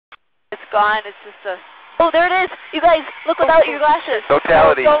gone. It's just a... Oh, there it is! You guys, look without your glasses.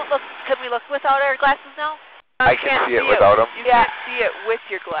 Totality. Don't look. Can we look without our glasses now? I can see it without them. You can't see it with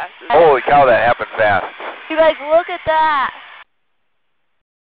your glasses. Holy cow, that happened fast. You guys, look at that.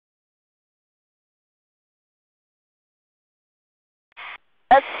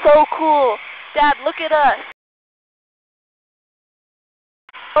 That's so cool. Dad, look at us.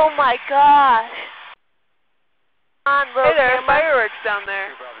 Oh my gosh. Come on, Hey, there are camera. fireworks down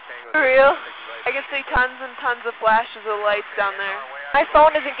there. For real? I can see tons and tons of flashes of lights down there. My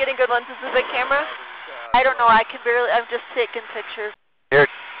phone isn't getting good lenses. Is it camera? I don't know. I can barely. I'm just taking pictures. Here,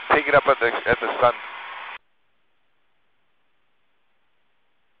 take it up at the sun.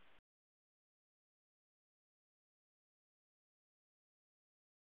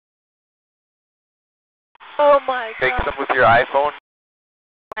 Oh my Take god. some with your iPhone.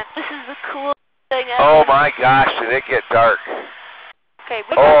 This is the coolest thing ever. Oh my gosh, did it get dark? Okay.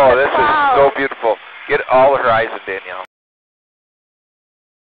 We Oh, got the this is clouds. so beautiful. Get all the horizon, Danielle.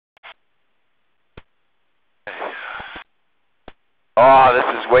 Oh,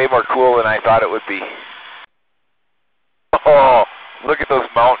 this is way more cool than I thought it would be. Oh, look at those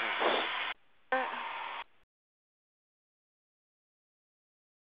mountains.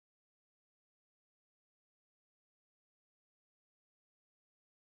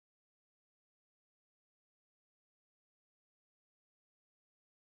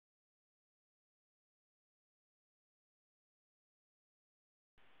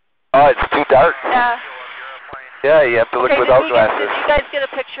 Oh, it's too dark. Yeah. Yeah, you have to look Okay, without did glasses. you guys get a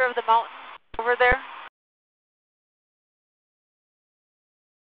picture of the mountain over there?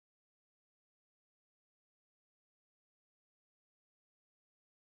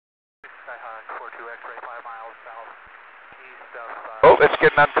 Oh, it's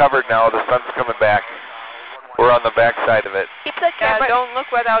getting uncovered now. The sun's coming back. We're on the back side of it. Keep the Yeah, camera. don't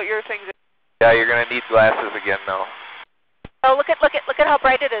look without your things. Yeah, you're gonna need glasses again now. Oh, look at how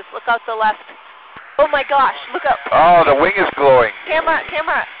bright it is. Look out the left. Oh my gosh, look up. Oh, the wing is glowing. Camera.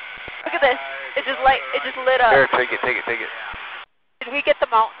 Look at this. It just lit up. Here, take it. Did we get the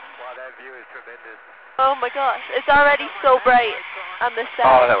mountain? Wow, that view is tremendous. Oh my gosh, it's already so bright on this Oh,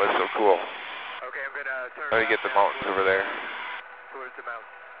 side. that was so cool. Okay, I'm gonna turn. Let me get the mountains over there. Towards the mountain.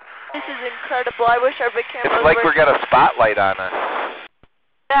 This is incredible. I wish our big cameras It's like were... we got a spotlight on us.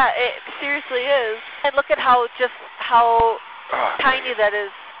 Yeah, it seriously is. And look at how Oh, tiny that is.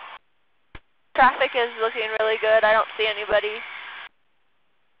 Traffic is looking really good. I don't see anybody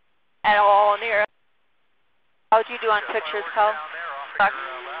at all near us. How'd you do on pictures, Cal? Sucks.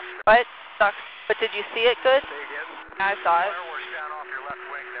 What? Sucks. But did you see it good? I saw it. Fireworks down off your left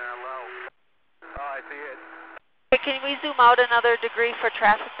wing there, low. Oh, I see it. Hey, can we zoom out another degree for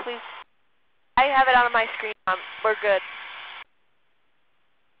traffic, please? I have it on my screen. We're good.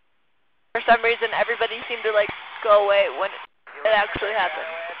 For some reason, everybody seemed to go away when it actually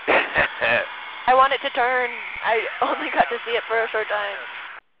happened. I want it to turn. I only got to see it for a short time.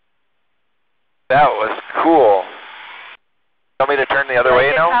 That was cool. Want me to turn the other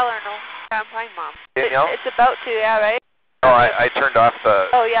way now? No. Yeah, I'm fine, Mom. Danielle? It's about to, yeah, right? Oh, I turned off the...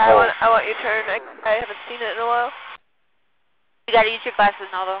 Oh yeah, Oh. I want you to turn. I haven't seen it in a while. You gotta use your glasses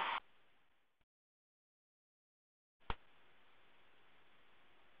now, though.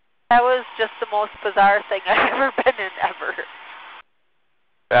 That was just the most bizarre thing I've ever been in, ever.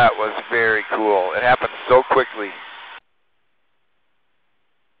 That was very cool. It happened so quickly.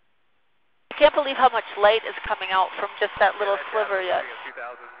 I can't believe how much light is coming out from just that little sliver yet.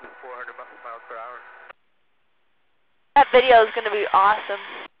 2,400 miles per hour. That video is going to be awesome.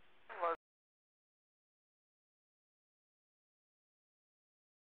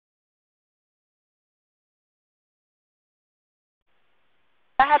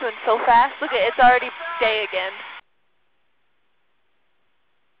 That happened so fast. Look at it, it's already day again.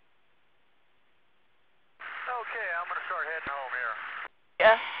 Okay, I'm gonna start heading home here.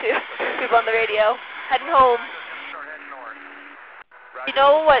 Yeah, people on the radio. Heading home. Start heading north. You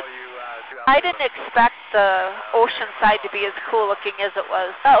know what? To I didn't expect the ocean side to be as cool looking as it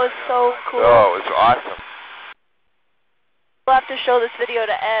was. That was so cool. Oh, it was awesome. We'll have to show this video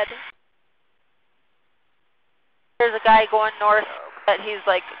to Ed. There's a guy going north, but he's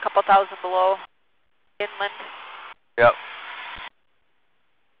like a couple thousand below inland. Yep.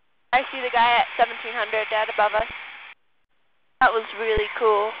 I see the guy at 1700 Dad above us. That was really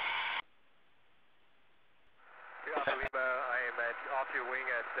cool. I am off your wing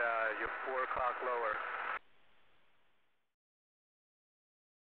at your 4 o'clock lower.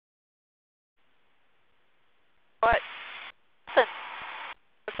 What? Listen,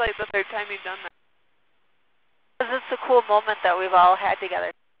 It's like the third time you've done that. this is a cool moment that we've all had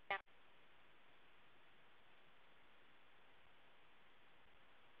together.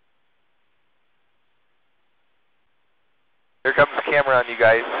 Here comes the camera on you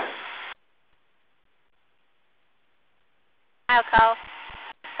guys. I'll call.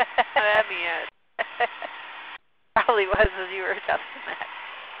 Let me in. Probably was as you were adjusting that.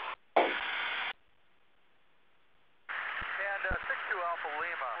 And 62 Alpha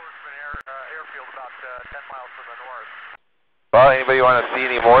Lima, airfield about 10 miles to the north. Well, anybody want to see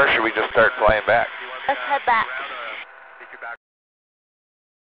any more, or should we just start flying back? Let's head back.